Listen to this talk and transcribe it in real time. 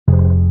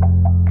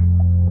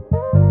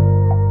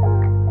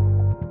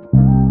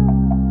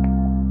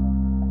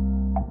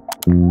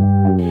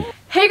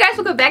Hey you guys,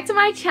 welcome back to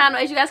my channel.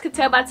 As you guys can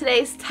tell by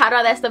today's title,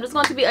 all that stuff, it's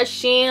going to be a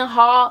SHEIN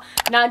haul.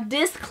 Now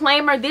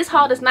disclaimer, this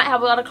haul does not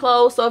have a lot of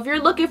clothes, so if you're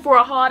looking for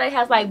a haul that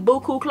has like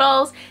buku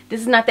clothes,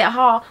 this is not that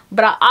haul.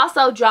 But I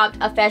also dropped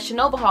a Fashion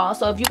Nova haul,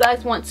 so if you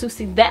guys want to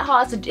see that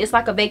haul, it's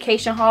like a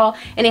vacation haul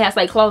and it has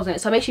like clothes in it,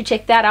 so make sure you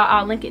check that out.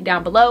 I'll link it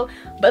down below.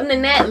 But other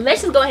than that,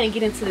 let's just go ahead and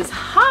get into this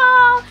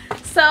haul.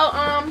 So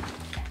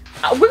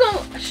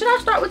should I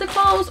start with the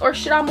clothes or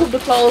should I move the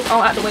clothes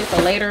on out the way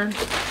for later?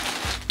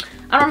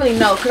 I don't really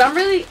know, because I'm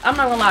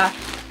not gonna lie,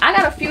 I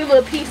got a few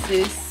little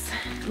pieces,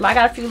 like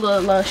I got a few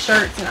little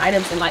shirts and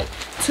items in like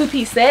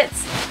 2-piece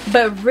sets.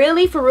 But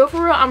really, for real,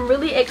 I'm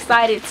really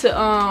excited to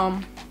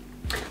I'm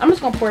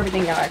just gonna pour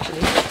everything out actually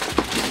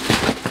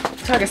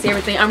so I can see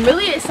everything. I'm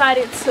really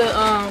excited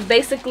to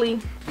basically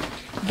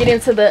get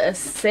into the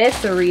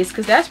accessories,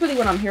 because that's really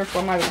what I'm here for.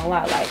 I'm not gonna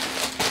lie, like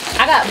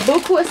I got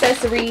buku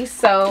accessories,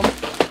 so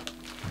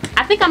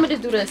I think I'm gonna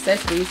just do the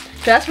accessories.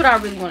 That's what I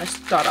really want to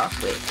start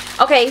off with.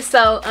 Okay,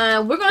 so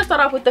we're gonna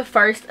start off with the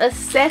first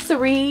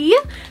accessory.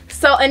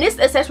 So, and this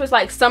accessory is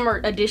like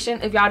summer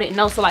edition, if y'all didn't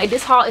know. So like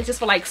this haul is just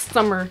for like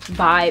summer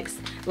vibes.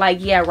 Like,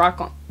 yeah,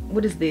 rock on.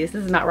 What is this?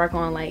 This is not rock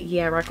on, like,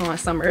 yeah, rock on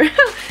summer.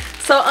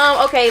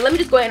 So okay, let me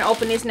just go ahead and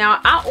open this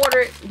now. I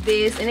ordered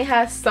this and it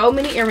has so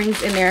many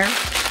earrings in there,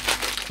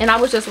 and I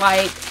was just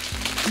like,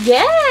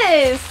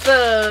 yes,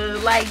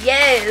 like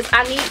yes,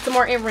 I need some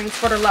more earrings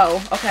for the low.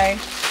 Okay,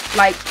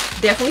 like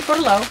definitely for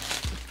the low.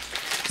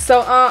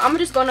 So I'm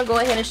just gonna go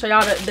ahead and show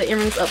y'all the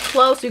earrings up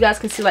close so you guys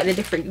can see like the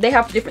different, they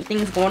have different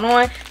things going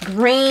on: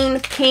 green,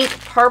 pink,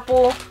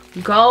 purple,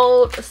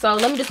 gold. So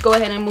let me just go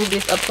ahead and move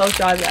this up close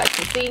so y'all guys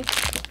can see.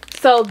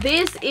 So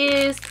this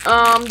is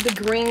the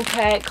green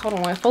pack.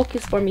 Hold on,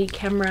 focus for me,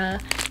 camera,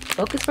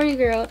 focus for you,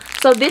 girl.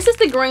 So this is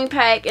the green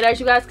pack, and as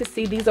you guys can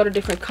see, these are the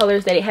different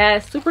colors that it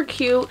has. Super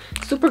cute,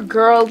 super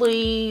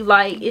girly,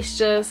 like it's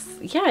just,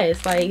 yeah,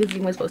 it's like it's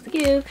what it's supposed to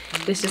give.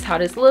 This is just how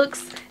this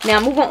looks. Now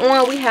moving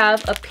on, we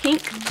have a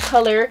pink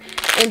color,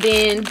 and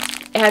then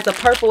it has a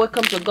purple. It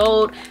comes with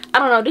gold. I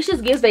don't know, this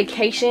just gives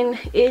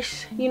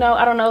vacation-ish, you know,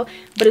 I don't know,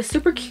 but it's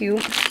super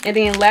cute. And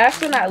then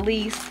last but not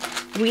least,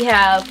 we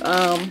have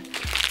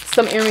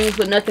some earrings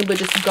with nothing but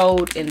just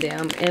gold in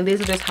them, and these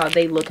are just how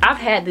they look. I've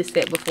had this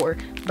set before,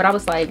 but I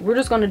was like, we're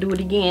just gonna do it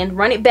again,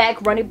 run it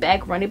back, run it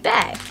back, run it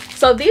back.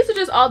 So these are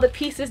just all the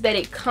pieces that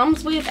it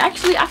comes with.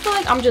 Actually, I feel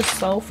like I'm just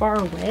so far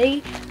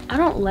away. I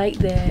don't like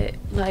that.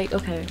 Like,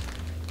 okay,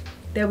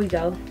 there we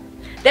go,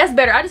 that's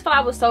better. I just thought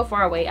I was so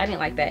far away. I didn't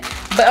like that.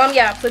 But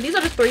yeah, so these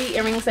are the 3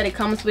 earrings that it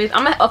comes with.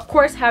 I'm gonna of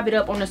course have it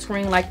up on the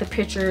screen, like the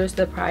pictures,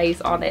 the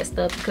price, all that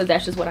stuff, because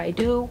that's just what I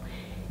do.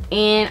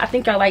 And I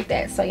think I like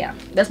that. So yeah,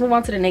 let's move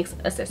on to the next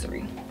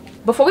accessory.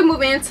 Before we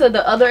move into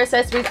the other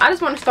accessories, I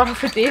just want to start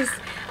off with this.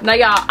 Now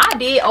y'all, I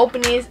did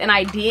open this and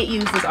I did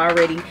use this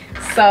already.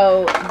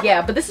 So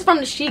yeah, but this is from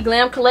the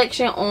SHEGLAM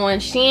collection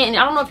on SHEIN. And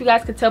I don't know if you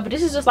guys can tell, but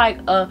this is just like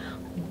a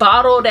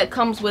bottle that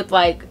comes with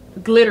like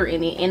glitter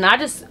in it. And I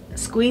just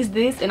squeeze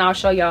this and I'll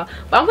show y'all.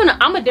 But I'm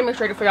gonna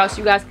demonstrate it for y'all so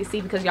you guys can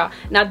see, because y'all,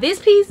 now this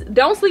piece,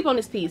 don't sleep on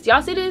this piece.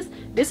 Y'all see this?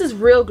 This is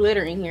real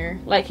glitter in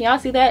here. Like, can y'all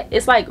see that?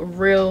 It's like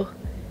real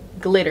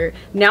glitter.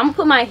 Now I'm gonna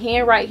put my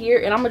hand right here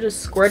and I'm gonna just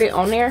squirt it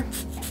on there,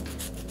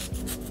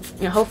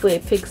 and hopefully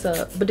it picks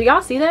up. But do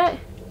y'all see that?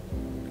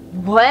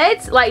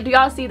 What? Like, do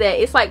y'all see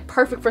that? It's like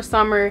perfect for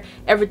summer,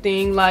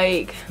 everything.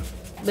 Like,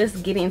 let's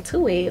get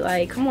into it.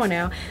 Like, come on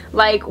now.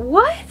 Like,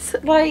 what?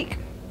 Like,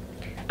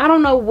 I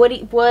don't know what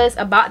it was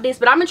about this,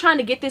 but I've been trying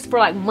to get this for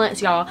like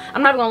months, y'all.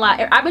 I'm not gonna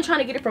lie, I've been trying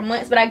to get it for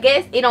months, but I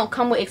guess it don't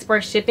come with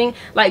express shipping.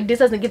 Like, this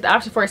doesn't get the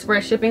option for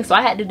express shipping, so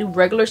I had to do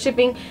regular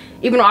shipping,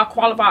 even though I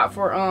qualified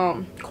for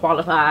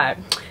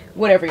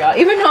whatever, y'all.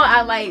 Even though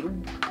I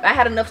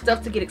had enough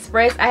stuff to get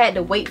express, I had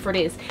to wait for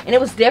this, and it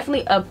was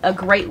definitely a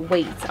great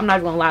wait. I'm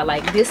not gonna lie,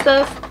 like this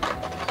stuff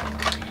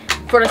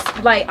for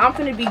the, like, I'm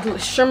gonna be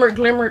shimmer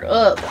glimmered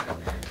up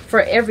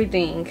for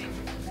everything.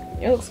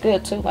 It looks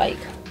good too, like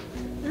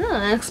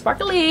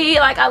sparkly.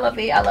 Like, I love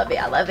it, I love it,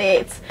 I love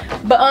it.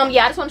 But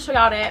yeah, I just want to show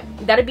y'all that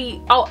that'll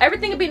be, oh,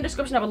 everything will be in the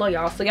description down below,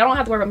 y'all, so y'all don't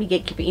have to worry about me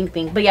gatekeeping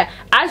anything. But yeah,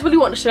 I just really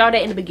want to show y'all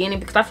that in the beginning,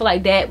 because I feel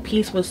like that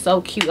piece was so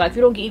cute. Like, if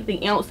you don't get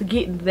anything else,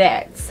 get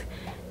that.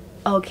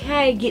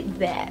 Okay, get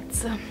that.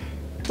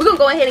 We're gonna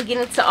go ahead and get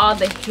into all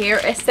the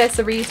hair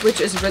accessories, which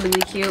is really,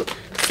 really cute.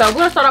 So we're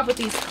gonna start off with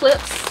these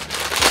clips,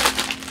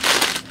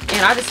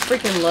 and I just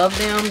freaking love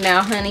them.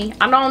 Now honey,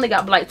 I not only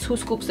got like 2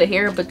 scoops of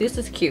hair, but this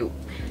is cute.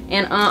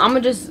 And I'm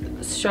gonna just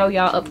show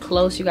y'all up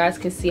close. You guys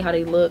can see how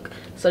they look,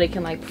 so they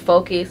can like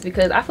focus,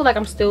 because I feel like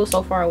I'm still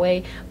so far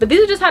away. But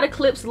these are just how the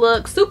clips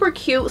look. Super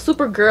cute,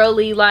 super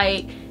girly.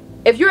 Like,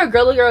 if you're a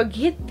girly girl,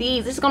 get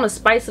these. This is gonna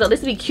spice it up.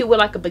 This would be cute with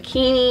like a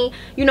bikini.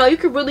 You know, you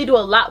could really do a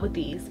lot with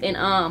these. And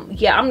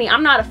yeah, I mean,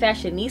 I'm not a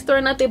fashionista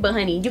or nothing, but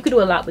honey, you could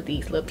do a lot with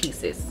these little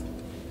pieces.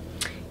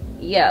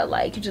 Yeah,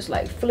 like you just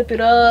like flip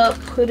it up,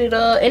 put it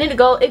up, and it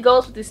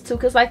goes with this too,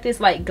 because like this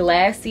like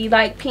glassy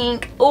like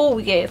pink. Oh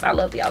yes, I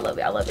love it, I love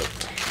it, I love it.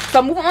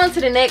 So moving on to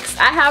the next,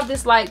 I have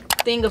this like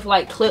thing of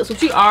like clips,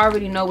 which you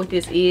already know what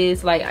this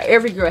is. Like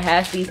every girl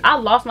has these. I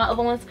lost my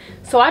other ones,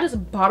 so I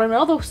just bought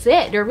another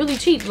set. They're really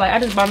cheap. Like I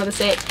just bought another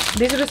set.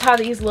 These are just how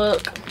these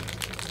look.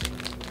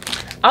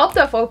 I hope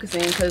they're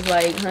focusing, because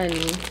like,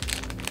 honey,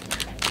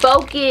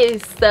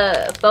 focus,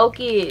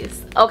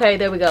 focus. Okay,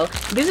 there we go.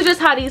 These are just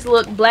how these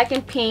look, black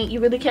and pink.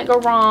 You really can't go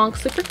wrong.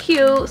 Super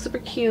cute, super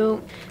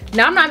cute.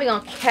 Now I'm not even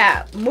gonna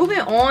cap.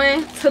 Moving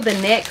on to the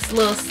next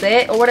little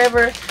set or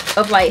whatever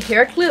of like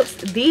hair clips.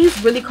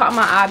 These really caught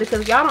my eye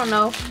because y'all don't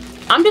know,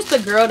 I'm just a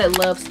girl that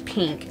loves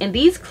pink, and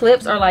these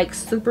clips are like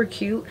super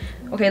cute.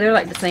 Okay, they're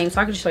like the same, so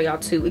I can just show y'all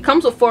two. It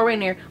comes with 4 in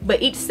there,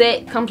 but each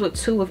set comes with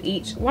 2 of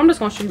each. Well, I'm just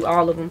gonna show you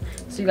all of them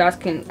so you guys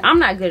can, I'm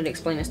not good at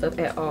explaining stuff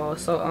at all.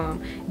 So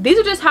these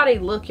are just how they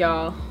look,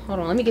 y'all. Hold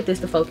on, let me get this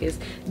to focus.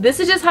 This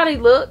is just how they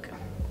look.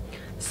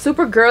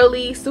 Super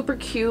girly, super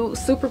cute,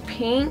 super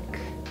pink.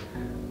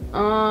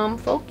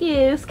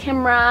 Focus,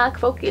 camera,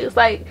 focus.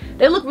 Like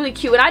they look really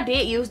cute, and I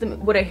did use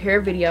them with a hair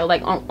video.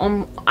 Like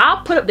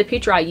I'll put up the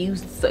picture I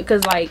used,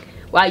 because like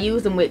I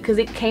used them with, because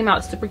it came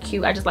out super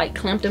cute. I just like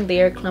clamped them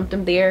there, clamped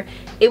them there.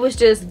 It was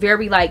just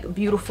very like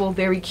beautiful,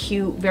 very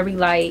cute, very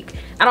like,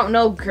 I don't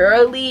know,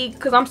 girly,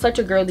 because I'm such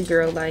a girly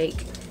girl.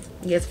 Like,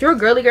 yes, if you're a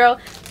girly girl,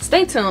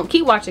 stay tuned,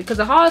 keep watching, because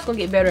the haul is gonna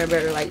get better and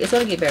better. Like it's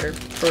gonna get better,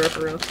 for real,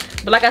 for real.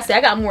 But like I said,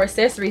 I got more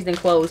accessories than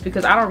clothes,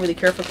 because I don't really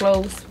care for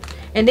clothes.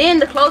 And then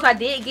the clothes I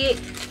did get,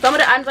 some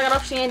of the items I got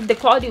off SHEIN, the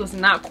quality was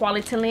not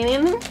quality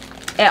linen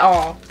at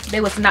all.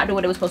 They was not doing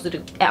what they were supposed to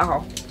do at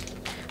all.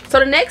 So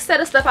the next set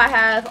of stuff I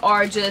have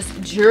are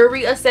just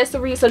jewelry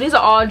accessories. So these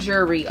are all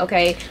jewelry,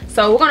 okay?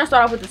 So we're gonna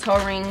start off with the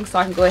toe rings, so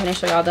I can go ahead and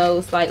show y'all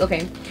those. Like,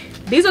 okay,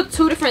 these are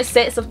 2 different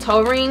sets of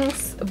toe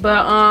rings,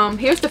 but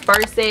here's the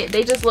first set.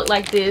 They just look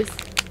like this.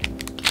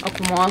 Oh,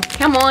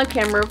 come on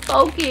camera,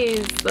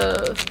 focus.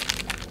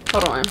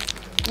 Hold on,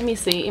 let me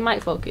see, it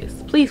might focus,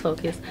 please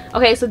focus.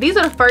 Okay, so these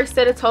are the first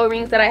set of toe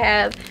rings that I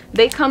have.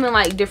 They come in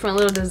like different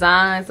little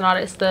designs and all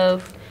that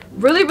stuff.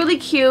 Really, really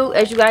cute,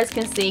 as you guys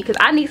can see, because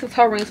I need some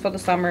toe rings for the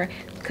summer,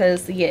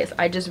 because yes,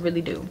 I just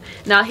really do.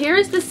 Now here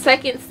is the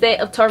second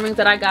set of toe rings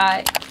that I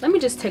got. Let me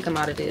just take them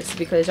out of this,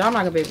 because y'all not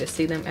gonna be able to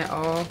see them at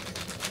all.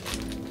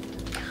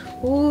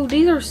 Ooh,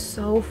 these are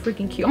so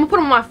freaking cute. I'm gonna put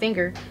them on my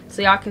finger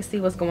so y'all can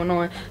see what's going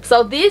on.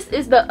 So this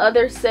is the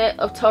other set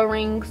of toe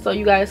rings, so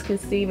you guys can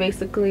see.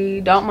 Basically,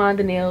 don't mind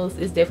the nails,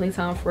 it's definitely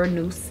time for a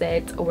new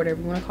set, or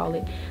whatever you want to call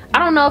it. I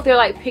don't know if they're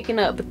like picking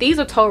up, but these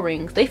are toe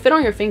rings. They fit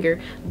on your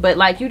finger, but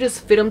like you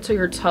just fit them to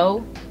your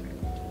toe,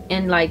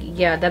 and like,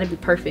 yeah, that'd be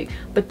perfect.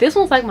 But this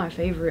one's like my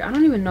favorite. I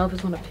don't even know if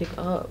it's gonna pick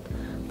up,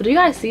 but do you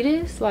guys see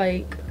this?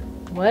 Like,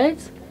 what?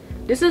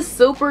 This is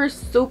super,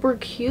 super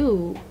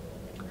cute.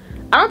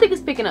 I don't think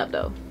it's picking up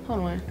though.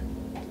 Hold on,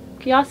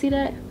 can y'all see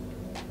that?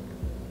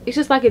 It's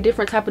just like a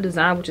different type of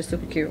design, which is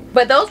super cute.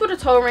 But those were the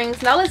toe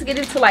rings. Now let's get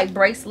into like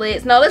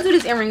bracelets. No, let's do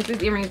these earrings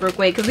real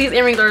quick, because these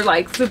earrings are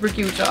like super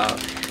cute, y'all.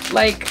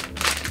 Like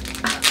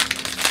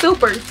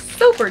super,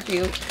 super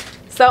cute.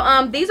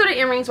 So these are the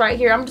earrings right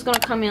here. I'm just gonna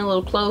come in a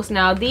little close.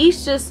 Now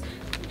these just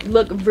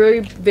look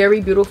very,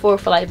 very beautiful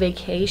for like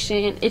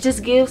vacation. It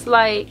just gives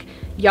like,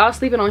 y'all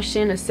sleeping on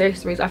SHEIN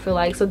accessories, I feel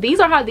like. So these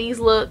are how these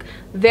look.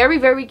 Very,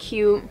 very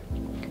cute,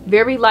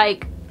 very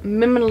like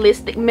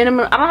minimalistic, I don't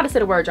know how to say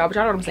the word, y'all, but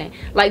y'all know what I'm saying.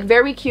 Like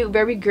very cute,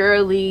 very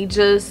girly,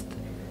 just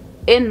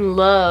in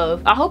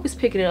love. I hope it's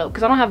picking it up,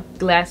 because I don't have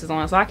glasses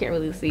on, so I can't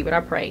really see, but I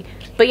pray.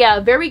 But yeah,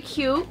 very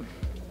cute,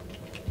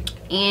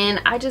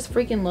 and I just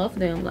freaking love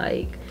them.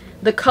 Like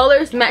the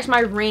colors match my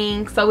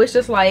ring, so it's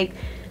just like,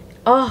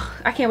 oh,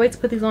 I can't wait to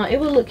put these on. It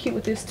would look cute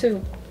with this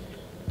too.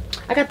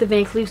 I got the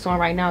Van Cleefs on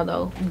right now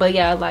though, but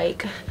yeah,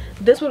 like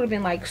this would have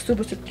been like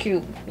super, super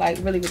cute, like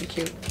really, really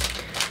cute.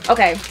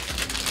 Okay,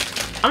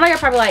 I know you're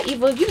probably like,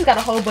 Eva, you just got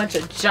a whole bunch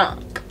of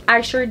junk.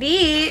 I sure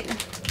did.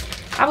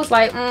 I was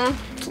like,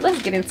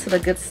 let's get into the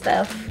good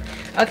stuff.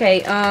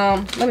 Okay,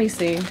 let me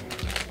see.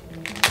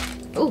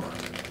 Ooh,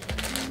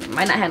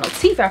 might not have no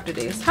teeth after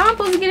this. How am I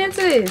supposed to get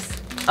into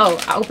this?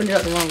 Oh, I opened it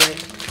up the wrong way.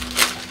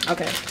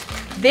 Okay,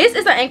 this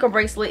is an ankle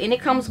bracelet, and it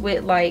comes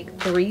with like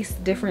 3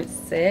 different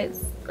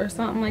sets or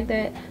something like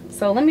that.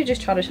 So let me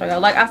just try to show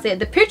y'all. Like I said,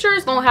 the picture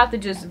is gonna have to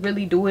just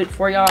really do it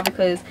for y'all,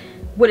 because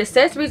with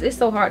accessories it's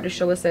so hard to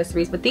show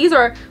accessories. But these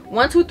are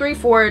 1, 2, 3,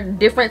 4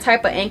 different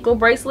type of ankle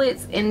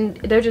bracelets, and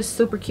they're just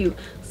super cute.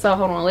 So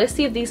hold on, let's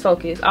see if these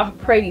focus. I'll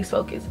pray these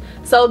focus.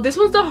 So this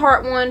one's the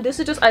heart one. This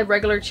is just a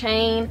regular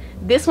chain.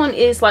 This one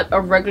is like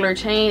a regular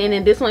chain, and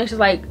then this one is just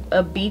like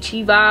a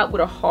beachy vibe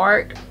with a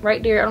heart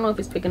right there. I don't know if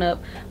it's picking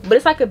up, but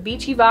it's like a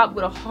beachy vibe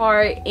with a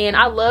heart. And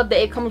I love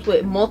that it comes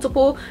with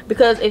multiple,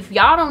 because if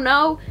y'all don't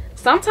know,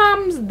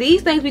 sometimes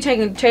these things be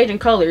changing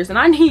colors, and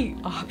I need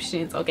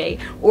options, okay?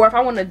 Or if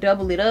I want to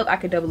double it up, I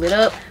could double it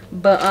up.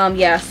 But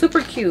yeah,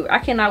 super cute. I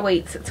cannot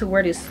wait to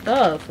wear this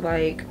stuff.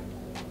 Like,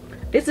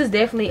 this is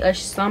definitely a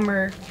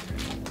summer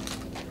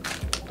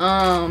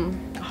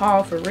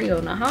haul for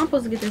real. Now how am I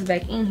supposed to get this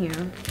back in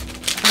here?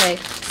 Okay,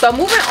 so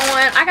moving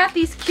on, I got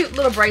these cute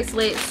little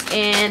bracelets,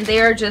 and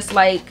they're just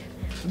like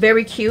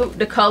very cute.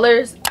 The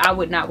colors, I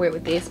would not wear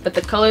with this, but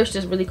the colors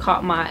just really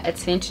caught my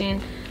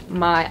attention.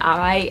 my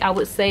eye, I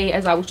would say,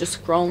 as I was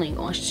just scrolling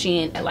on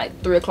SHEIN at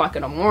like 3 o'clock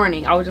in the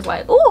morning. I was just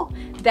like, ooh,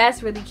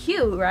 that's really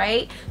cute,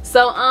 right?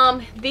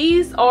 So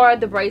these are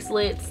the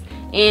bracelets,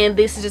 and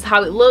this is just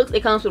how it looks.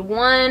 It comes with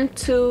 1,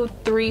 2,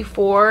 3,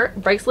 4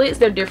 bracelets.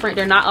 They're different,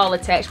 they're not all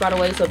attached, by the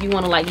way, so if you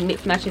want to like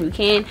mix match them, you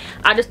can.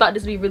 I just thought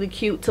this would be really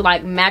cute to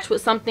like match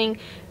with something.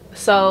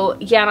 So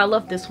yeah, and I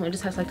love this one. It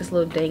just has like this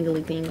little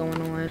dangly thing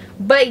going on.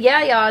 But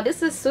yeah, y'all,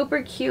 this is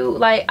super cute.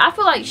 Like, I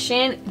feel like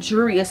SHEIN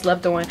jewelry is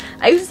slept on.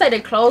 I used to say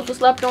that clothes was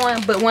slept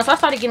on, but once I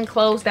started getting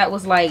clothes that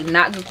was like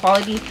not good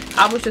quality,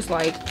 I was just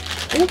like,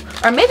 ooh.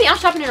 Or maybe I'm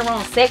shopping in the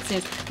wrong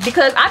sections,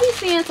 because I be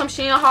seeing some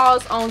SHEIN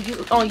hauls on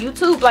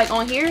YouTube, like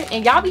on here,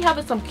 and y'all be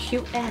having some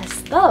cute ass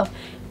stuff,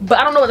 but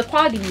I don't know what the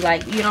quality be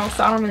like, you know,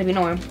 so I don't really be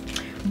knowing.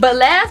 But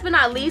last but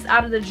not least,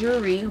 out of the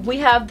jewelry, we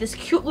have this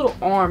cute little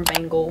arm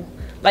bangle.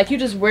 Like, you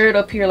just wear it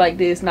up here like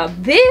this. Now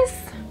this,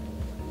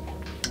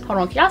 hold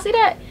on, can y'all see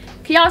that?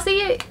 Can y'all see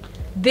it?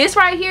 This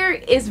right here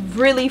is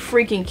really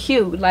freaking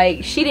cute.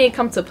 Like, she didn't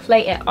come to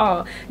play at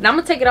all. Now I'm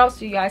gonna take it off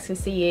so you guys can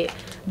see it.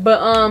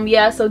 But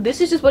yeah, so this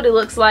is just what it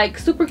looks like.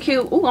 Super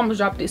cute. Ooh, I almost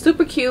dropped it.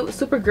 Super cute,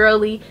 super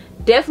girly.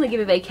 Definitely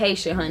give a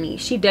vacation, honey.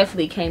 She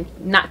definitely came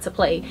not to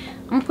play.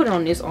 I'm gonna put it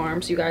on this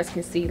arm so you guys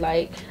can see.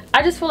 Like,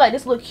 I just feel like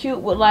this look cute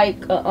with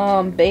like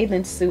a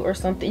bathing suit or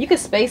something. You can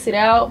space it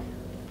out.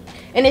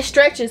 And it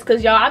stretches,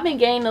 because y'all, I've been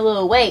gaining a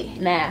little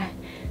weight now.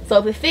 So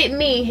if it fit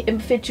me,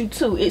 it fit you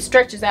too. It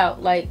stretches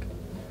out, like,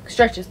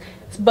 stretches.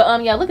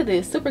 But yeah, look at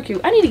this, super cute.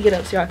 I need to get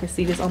up so y'all can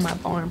see this on my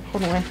arm.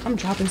 Hold on, I'm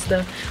dropping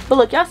stuff. But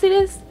look, y'all see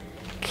this?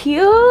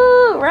 Cute,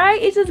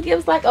 right? It just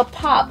gives like a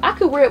pop. I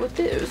could wear it with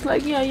this.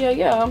 Like,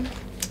 yeah.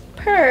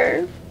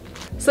 Purr.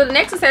 So the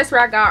next accessory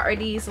I got are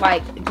these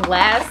like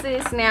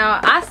glasses. Now,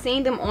 I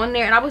seen them on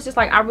there and I was just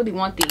like, I really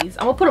want these.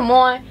 I'm gonna put them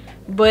on,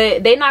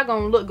 but they're not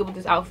gonna look good with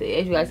this outfit,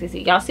 as you guys can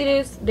see. Y'all see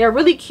this? They're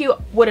really cute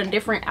with a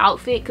different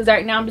outfit, because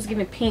right now I'm just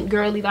giving pink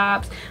girly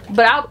vibes.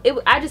 But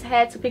I just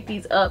had to pick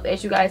these up,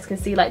 as you guys can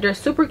see. Like, they're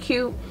super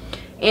cute,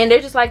 and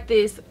they're just like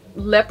this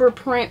leopard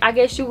print, I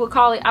guess you would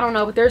call it. I don't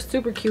know, but they're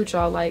super cute,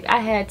 y'all. Like, I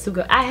had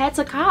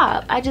to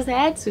cop. I just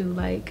had to,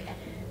 like,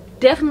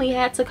 definitely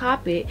had to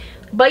cop it.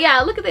 But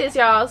yeah, look at this,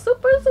 y'all.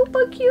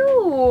 Super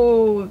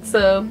cute.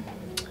 So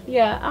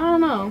yeah, I don't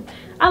know,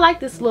 I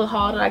like this little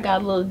haul that I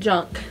got, a little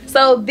junk.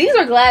 So these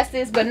are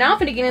glasses, but now I'm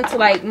gonna get into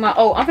like my,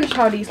 I'm gonna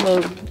try these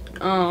little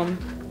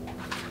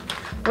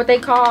what they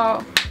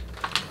call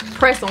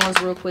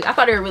press-ons real quick. I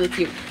thought they were really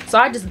cute, so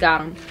I just got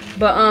them.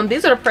 But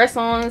these are the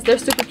press-ons. They're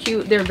super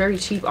cute. They're very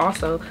cheap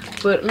also.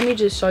 But let me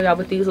just show y'all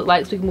what these look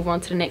like so we can move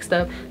on to the next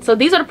stuff. So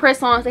these are the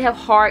press-ons. They have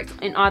hearts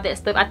and all that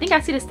stuff. I think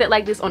I see this set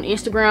like this on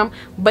Instagram,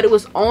 but it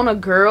was on a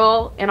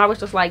girl, and I was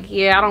just like,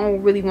 yeah, I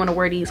don't really want to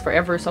wear these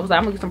forever. So I was like,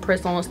 I'm gonna get some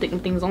press-ons, sticking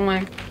things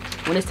on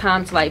when it's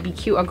time to like be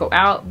cute or go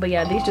out. But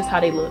yeah, these just how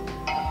they look.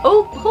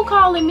 Oh, who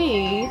calling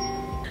me?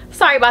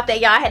 Sorry about that,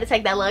 y'all. I had to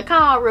take that little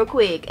call real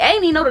quick. I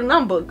didn't even know the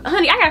number,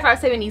 honey. I gotta start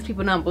saving these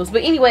people numbers.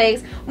 But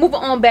anyways, moving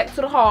on back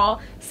to the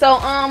haul. So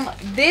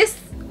this,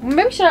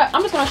 maybe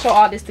I'm just gonna show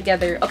all this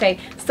together. Okay,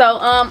 so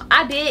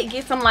I did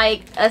get some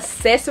like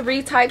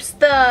accessory type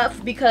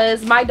stuff,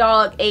 because my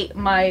dog ate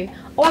my,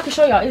 oh, I can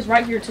show y'all, it's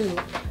right here too.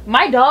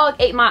 My dog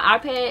ate my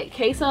iPad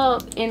case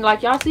up, and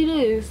like, y'all see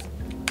this?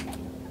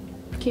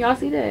 Can y'all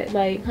see that?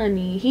 Like,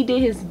 honey, he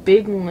did his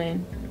big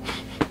one.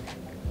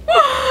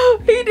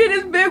 He did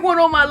his big one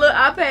on my little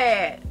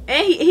iPad,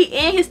 and he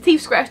and his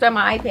teeth scratched on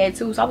my iPad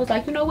too. So I was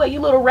like, you know what, you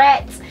little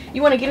rats,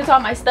 you want to get into all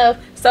my stuff.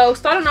 So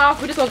starting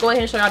off, we're just gonna go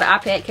ahead and show y'all the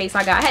iPad case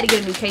I got. I had to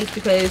get a new case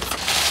because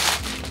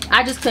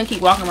I just couldn't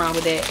keep walking around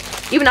with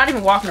that. Even not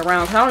even walking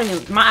around, because I don't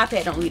even, my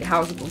iPad don't leave the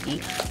house,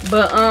 bookie.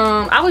 But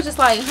I was just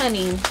like,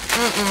 honey,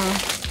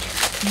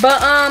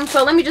 But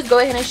so let me just go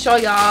ahead and show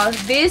y'all.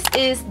 This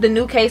is the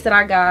new case that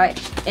I got,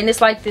 and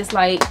it's like this,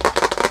 like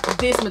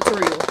this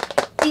material.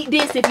 Eat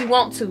this if you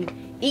want to.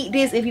 Eat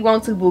this if you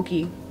want to,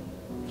 bookie.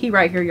 He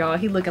right here, y'all.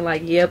 He looking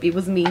like, yep, it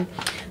was me.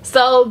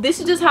 So this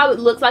is just how it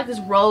looks like, this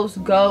rose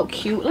gold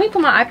cute. Let me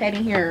put my iPad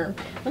in here.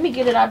 Let me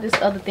get it out this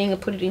other thing and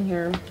put it in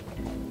here.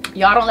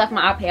 Y'all don't left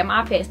my iPad.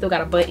 My iPad still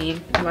got a button.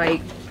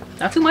 Like,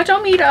 not too much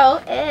on me though.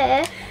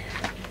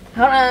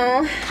 Hold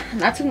on.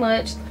 Not too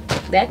much.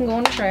 That can go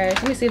in the trash.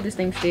 Let me see if this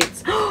thing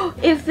fits.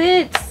 It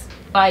fits.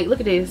 Like, look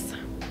at this.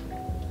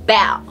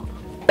 Bow.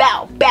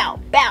 Bow, bow,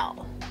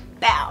 bow.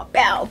 Bow,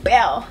 bow,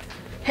 bow.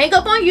 Hang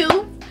up on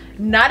you.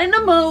 Not in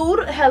the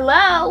mood.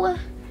 Hello.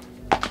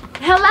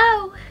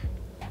 Hello.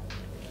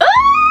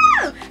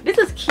 Ooh, this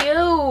is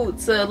cute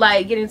to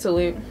like get into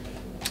it.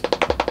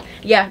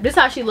 Yeah, this is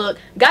how she look.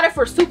 Got it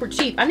for super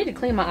cheap. I need to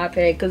clean my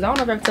iPad, because I don't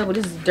know if I can tell, but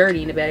this is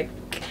dirty in the back.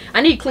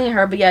 I need to clean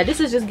her. But yeah, this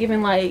is just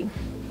giving like,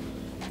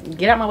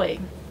 get out my way.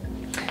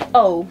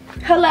 Oh,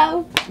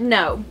 hello.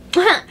 No.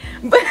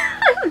 But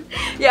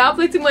yeah, I'll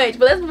play too much.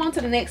 But let's move on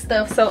to the next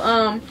stuff. So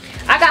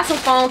I got some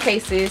phone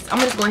cases. I'm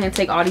gonna just go ahead and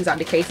take all these out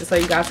the cases so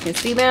you guys can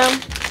see them.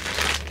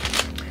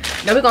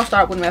 Now we're gonna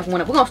start with them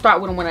one. We're gonna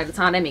start with them one at a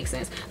time. That makes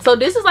sense. So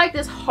this is like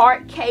this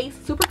heart case,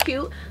 super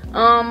cute.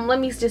 Let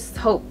me just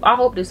hope. I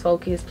hope this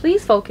focus.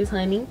 Please focus,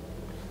 honey.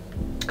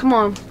 Come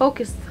on,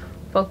 focus.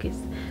 Focus.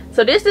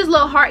 So this is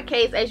little heart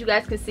case, as you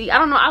guys can see. I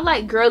don't know, I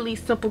like girly,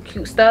 simple,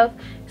 cute stuff.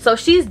 So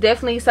she's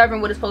definitely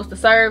serving what it's supposed to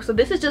serve. So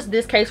this is just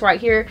this case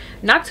right here.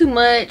 Not too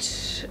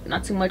much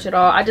at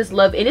all. I just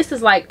love it. And this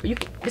is like,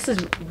 this is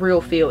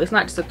real feel. It's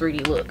not just a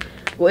 3D look.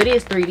 Well, it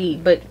is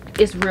 3D, but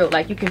it's real.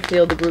 Like, you can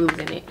feel the grooves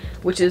in it,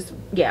 which is,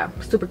 yeah,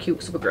 super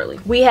cute, super girly.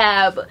 We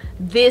have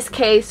this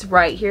case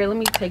right here. Let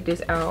me take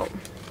this out.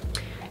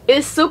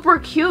 It's super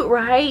cute,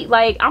 right?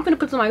 Like, I'm gonna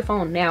put this on my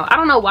phone now. I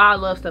don't know why I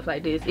love stuff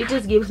like this. It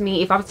just gives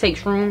me, if I was to take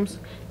shrooms,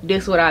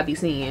 this is what I'd be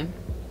seeing.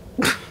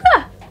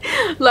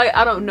 Like,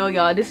 I don't know,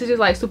 y'all. This is just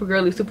like super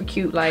girly, super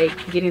cute.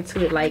 Like, get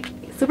into it. Like,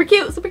 super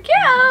cute, super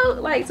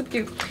cute. Like, super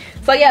cute.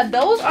 So yeah,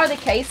 those are the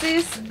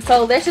cases.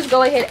 So let's just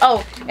go ahead.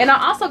 Oh, and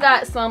I also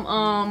got some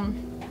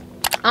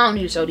I don't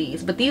need to show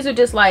these, but these are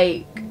just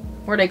like,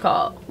 what are they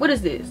called? What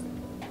is this?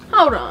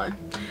 Hold on.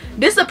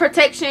 This is a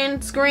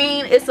protection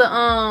screen. It's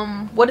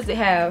a what does it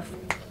have?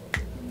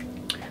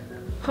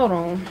 Hold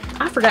on,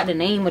 I forgot the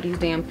name of these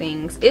damn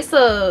things. It's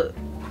a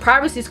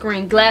privacy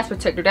screen glass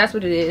protector, that's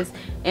what it is.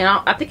 And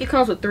I think it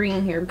comes with 3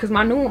 in here because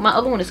my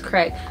other one is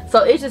cracked.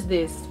 So it's just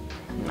this.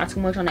 Not too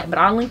much on that, but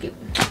I'll link it.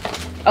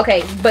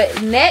 Okay,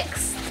 but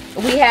next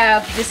we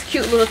have this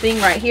cute little thing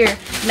right here.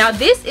 Now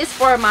this is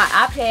for my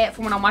iPad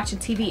for when I'm watching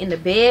TV in the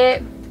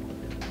bed.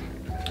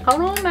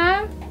 Hold on,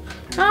 man.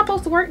 How am I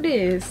supposed to work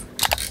this?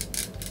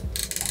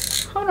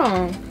 Hold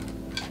on.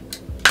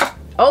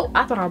 Oh,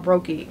 I thought I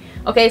broke it.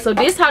 Okay, so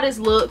this how this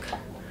look.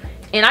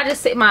 And I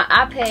just set my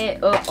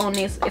iPad up on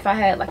this if I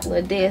had like a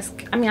little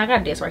desk. I mean, I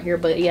got a desk right here,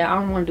 but yeah, I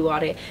don't want to do all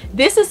that.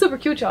 This is super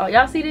cute, y'all.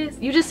 Y'all see this?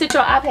 You just sit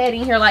your iPad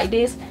in here like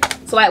this.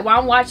 So like while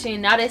I'm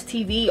watching Now That's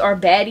TV or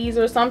Baddies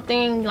or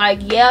something, like,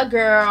 yeah,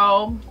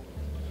 girl,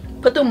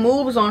 put the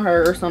moves on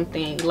her or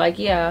something. Like,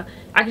 yeah,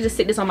 I can just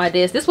sit this on my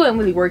desk. This wouldn't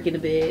really work in the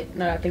bed,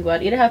 now that I think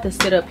about it. It'd have to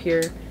sit up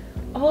here.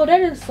 Oh,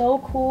 that is so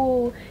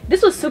cool.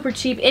 This was super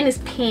cheap and it's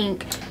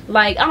pink.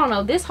 Like, I don't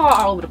know, this haul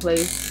all over the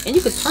place. And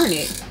you could turn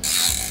it.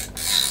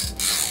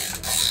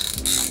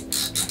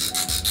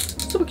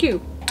 Super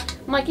cute.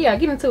 I'm like, yeah,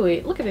 get into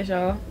it. Look at this,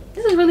 y'all.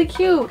 This is really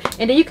cute.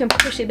 And then you can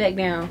push it back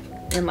down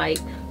and like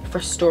for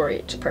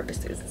storage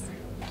purposes.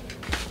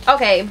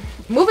 Okay,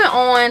 moving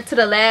on to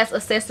the last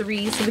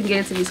accessories so we can get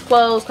into these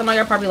clothes. I know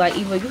y'all probably like,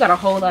 Eva, you got a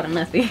whole lot of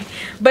nothing.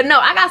 But no,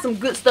 I got some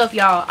good stuff,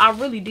 y'all. I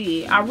really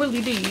did. I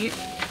really did.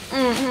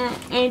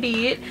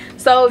 Indeed.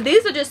 So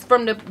these are just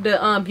from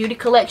the beauty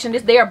collection.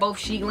 They are both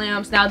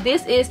SHEGLAMs. Now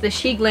this is the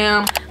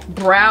SHEGLAM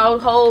brow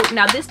hold.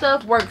 Now this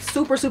stuff works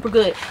super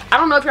good. I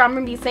don't know if y'all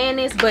remember me saying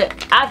this, but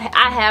I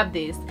have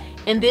this,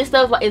 and this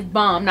stuff is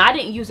bomb. Now I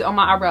didn't use it on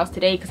my eyebrows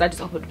today because I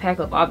just opened the pack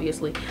up,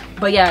 obviously,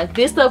 but yeah,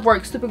 this stuff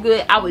works super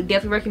good. I would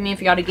definitely recommend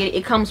for y'all to get it.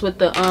 It comes with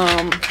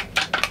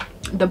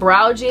the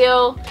brow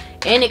gel,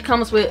 and it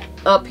comes with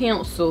a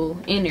pencil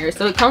in there,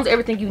 so it comes with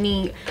everything you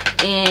need,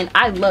 and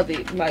I love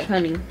it. Like,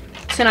 honey,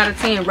 10 out of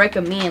 10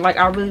 recommend. Like,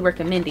 I really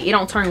recommend it. It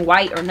don't turn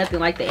white or nothing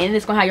like that, and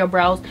it's gonna have your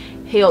brows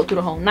held through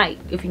the whole night,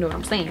 if you know what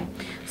I'm saying.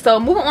 So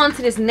moving on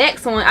to this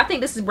next one, I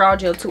think this is brow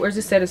gel too, or is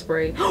this setting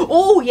spray?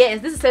 Oh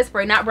yes, this is setting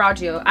spray, not brow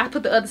gel. I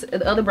put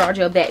the other brow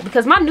gel back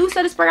because my new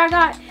setting spray I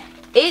got,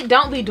 it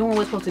don't be doing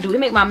what it's supposed to do. It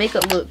make my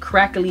makeup look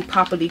crackly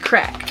poppily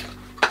crack.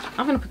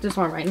 I'm gonna put this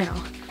on right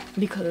now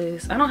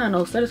because I don't have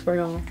no setting spray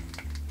on.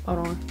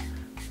 Hold on.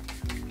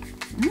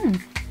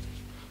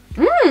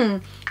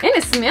 And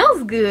it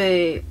smells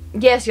good.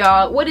 Yes,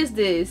 y'all, what is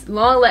this?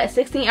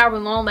 16-hour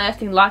long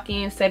lasting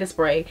lock-in setting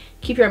spray.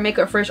 Keep your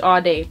makeup fresh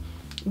all day.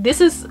 This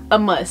is a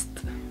must.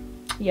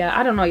 Yeah,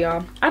 I don't know,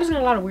 y'all. I just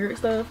got a lot of weird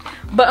stuff.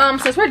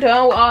 But since we're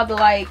done with all the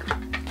like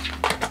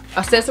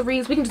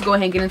accessories, we can just go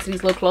ahead and get into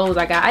these little clothes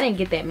I got. I didn't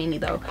get that many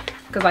though,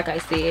 because like I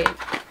said,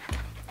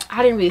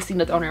 I didn't really see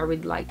nothing on there I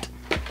really liked.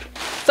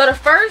 So the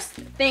first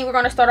thing we're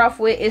going to start off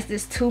with is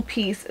this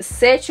 2-piece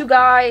set, you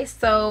guys.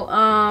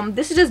 So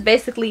this is just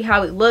basically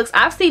how it looks.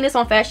 I've seen this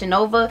on Fashion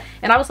Nova,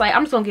 and I was like,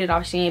 I'm just gonna get it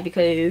off SHEIN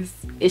because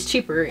it's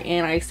cheaper,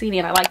 and I seen it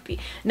and I liked it.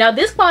 Now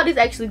this quality is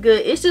actually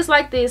good. It's just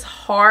like this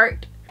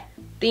heart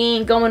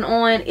thing going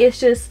on. It's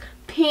just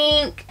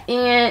pink,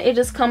 and it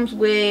just comes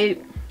with,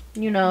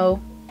 you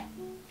know,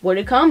 what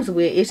it comes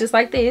with. It's just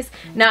like this.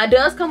 Now it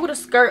does come with a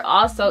skirt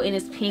also, and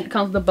it's pink. It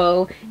comes with a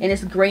bow, and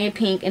it's gray and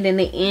pink, and then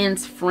the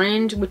ends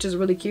fringe, which is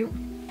really cute.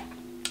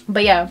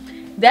 But yeah,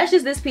 that's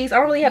just this piece. I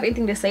don't really have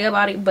anything to say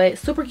about it, but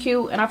super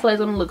cute, and I feel like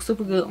it's gonna look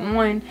super good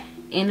on,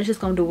 and it's just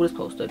gonna do what it's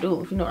supposed to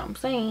do, if you know what I'm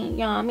saying. You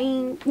know what I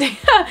mean? You know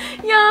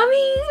what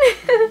I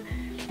mean?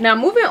 Now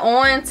moving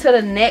on to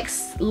the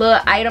next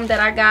little item that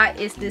I got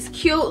is this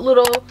cute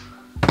little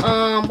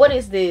what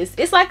is this?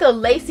 It's like a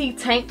lacy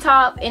tank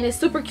top, and it's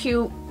super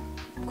cute.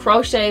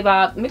 Crochet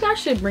vibe. Maybe I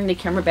should bring the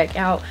camera back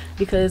out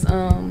because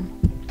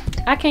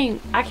I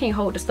can't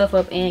hold the stuff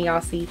up and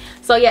y'all see.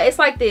 So yeah, it's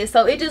like this.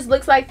 So it just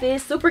looks like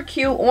this. Super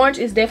cute. Orange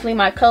is definitely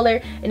my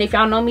color, and if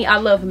y'all know me, I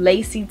love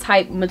lacy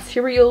type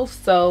materials.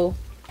 So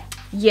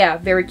yeah,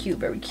 very cute,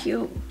 very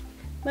cute.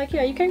 Like,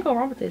 yeah, you can't go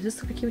wrong with this. It's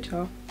super cute,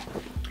 y'all.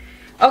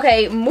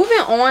 Okay, moving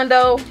on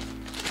though,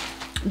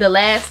 the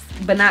last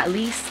but not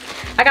least,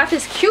 I got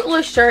this cute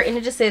little shirt and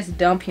it just says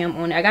dump him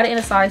on it. I got it in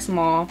a size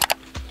small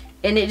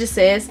and it just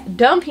says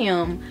dump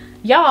him.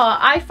 Y'all,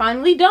 I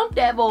finally dumped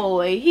that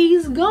boy.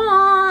 He's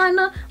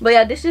gone. But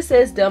yeah, this just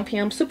says dump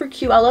him. Super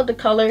cute. I love the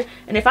color.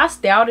 And if I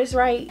style this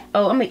right,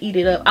 oh, I'm gonna eat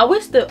it up. I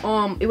wish the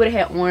it would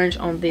have had orange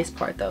on this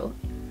part though.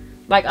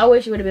 Like, I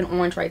wish it would have been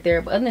orange right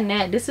there. But other than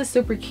that, this is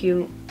super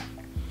cute.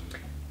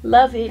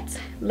 Love it.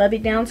 Love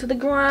it down to the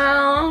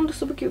ground.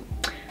 Super cute.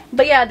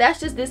 But yeah, that's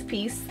just this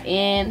piece.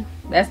 And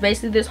that's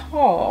basically this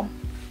haul.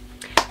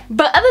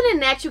 But other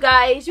than that, you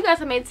guys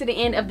have made it to the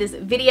end of this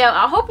video.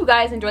 I hope you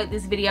guys enjoyed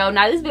this video.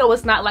 Now, this video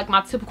was not like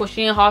my typical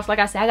SHEIN haul. So like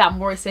I said, I got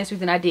more accessories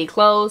than I did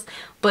clothes.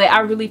 But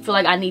I really feel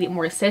like I needed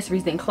more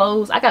accessories than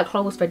clothes. I got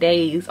clothes for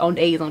days on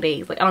days on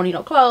days. Like, I don't need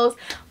no clothes.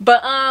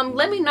 But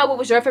let me know what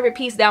was your favorite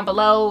piece down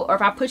below. Or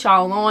if I put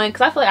y'all on. Because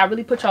I feel like I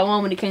really put y'all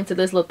on when it came to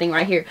this little thing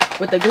right here.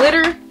 With the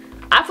glitter.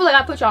 I feel like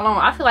I put y'all on.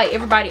 I feel like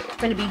everybody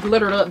finna be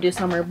glittered up this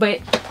summer.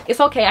 But it's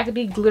okay. I could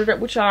be glittered up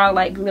with y'all.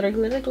 Like, glitter,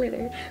 glitter,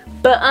 glitter.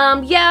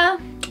 But yeah.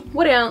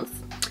 What else?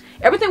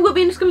 Everything will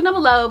be in the description down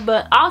below.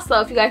 But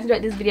also, if you guys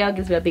enjoyed this video,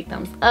 give it a big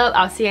thumbs up.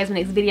 I'll see you guys in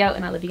the next video,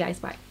 and I love you guys.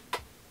 Bye.